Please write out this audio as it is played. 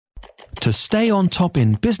To stay on top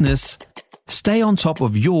in business, stay on top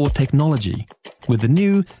of your technology with the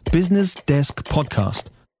new Business Desk podcast,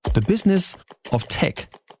 The Business of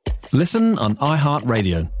Tech. Listen on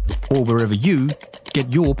iHeartRadio or wherever you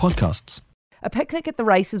get your podcasts. A picnic at the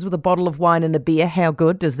races with a bottle of wine and a beer, how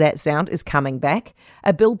good does that sound, is coming back.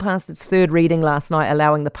 A bill passed its third reading last night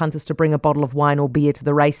allowing the punters to bring a bottle of wine or beer to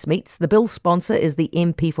the race meets. The bill's sponsor is the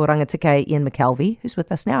MP for Rangitīkei, Ian McKelvie, who's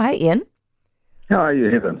with us now. Hey, Ian. How are you,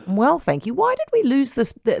 Heather? Well, thank you. Why did we lose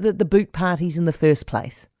the boot parties in the first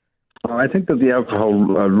place? I think that the alcohol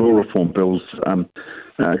law reform bills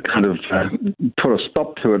kind of put a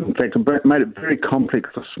stop to it. In fact, it made it very complex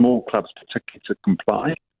for small clubs particularly to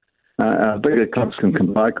comply. Bigger clubs can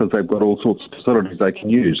comply because they've got all sorts of facilities they can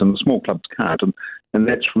use, and the small clubs can't. And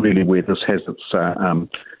that's really where this has its,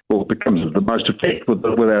 becomes the most effect with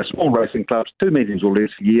our small racing clubs, 2 meetings or less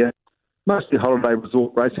a year, mostly holiday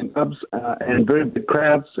resort racing clubs, and very big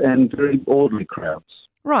crowds and very orderly crowds.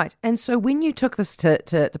 Right. And so when you took this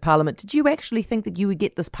to Parliament, did you actually think that you would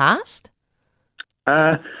get this passed?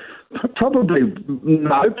 Probably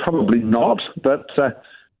not.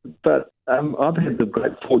 But I've had the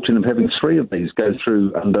great fortune of having 3 of these go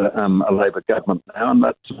through under a Labour government now, and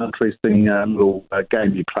that's an interesting little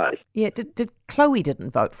game you play. Yeah. Did Chloe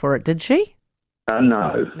didn't vote for it, did she?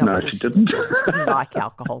 No, she didn't. She didn't like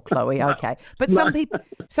alcohol, Chloe. Okay, but some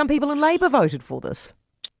people in Labour voted for this.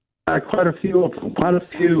 Quite a few of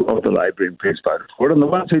the Labour MPs voted for it, and the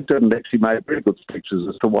ones who didn't actually made very good speeches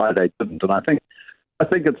as to why they didn't. And I think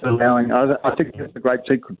it's allowing. I think that's the great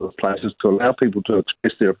secret of this place, is to allow people to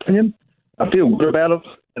express their opinion, feel good about it,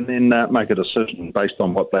 and then make a decision based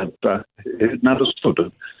on what they've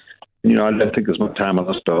understood. I don't think there's much harm in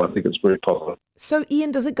this bill. I think it's very positive. So,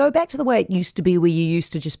 Ian, does it go back to the way it used to be, where you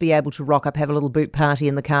used to just be able to rock up, have a little boot party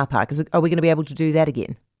in the car park? Are we going to be able to do that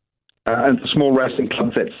again? And the small racing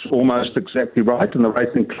clubs, that's almost exactly right. And the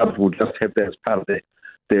racing clubs will just have that as part of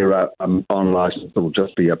their on licence. It will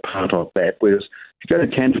just be a part of that. Whereas if you go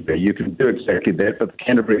to Canterbury, you can do exactly that. But the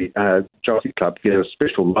Canterbury Jockey Club get a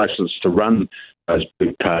special licence to run those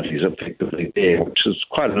big parties effectively there, which is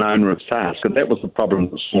quite an onerous task. And that was the problem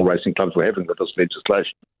that small racing clubs were having with this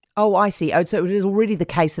legislation. Oh, I see. Oh, so it is already the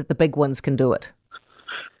case that the big ones can do it.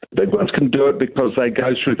 The big ones can do it because they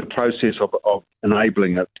go through the process of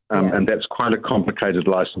enabling it, and that's quite a complicated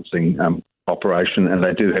licensing operation, and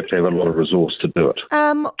they do have to have a lot of resource to do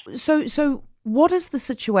it. So what is the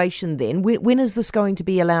situation then? When is this going to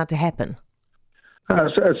be allowed to happen?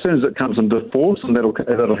 So as soon as it comes into force, and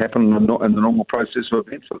that'll happen in the normal process of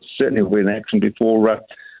events. It certainly will be in action before.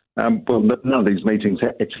 None of these meetings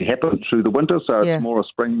actually happen through the winter, so it's more a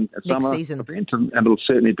spring, summer event, and it'll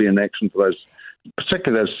certainly be in action for those,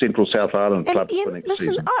 particularly those Central South Island clubs. Ian, for next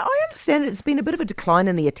listen, season. I understand it's been a bit of a decline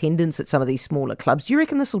in the attendance at some of these smaller clubs. Do you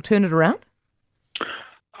reckon this will turn it around?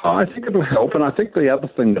 I think it'll help, and I think the other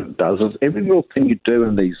thing that it does is every little thing you do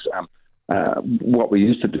in these, what we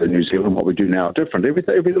used to do in New Zealand, what we do now are different.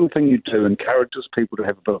 Every little thing you do encourages people to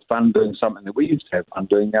have a bit of fun doing something that we used to have fun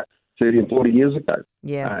doing 30 and 40 years ago.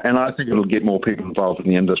 Yeah. And I think it'll get more people involved in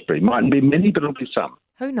the industry. Mightn't be many, but it'll be some.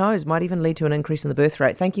 Who knows? Might even lead to an increase in the birth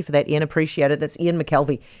rate. Thank you for that, Ian. Appreciate it. That's Ian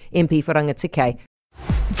McKelvie, MP for Rangitīkei.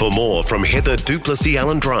 For more from Heather Duplessis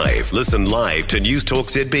Allen Drive, listen live to News Talk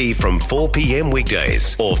ZB from 4 p.m.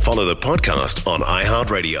 weekdays or follow the podcast on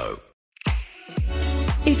iHeartRadio.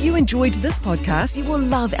 If you enjoyed this podcast, you will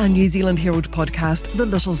love our New Zealand Herald podcast, The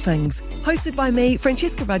Little Things, hosted by me,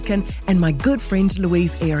 Francesca Rudkin, and my good friend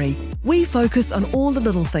Louise Airy. We focus on all the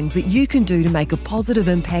little things that you can do to make a positive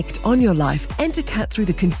impact on your life and to cut through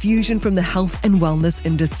the confusion from the health and wellness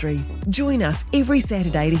industry. Join us every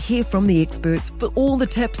Saturday to hear from the experts for all the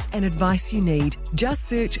tips and advice you need. Just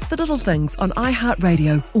search The Little Things on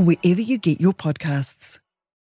iHeartRadio or wherever you get your podcasts.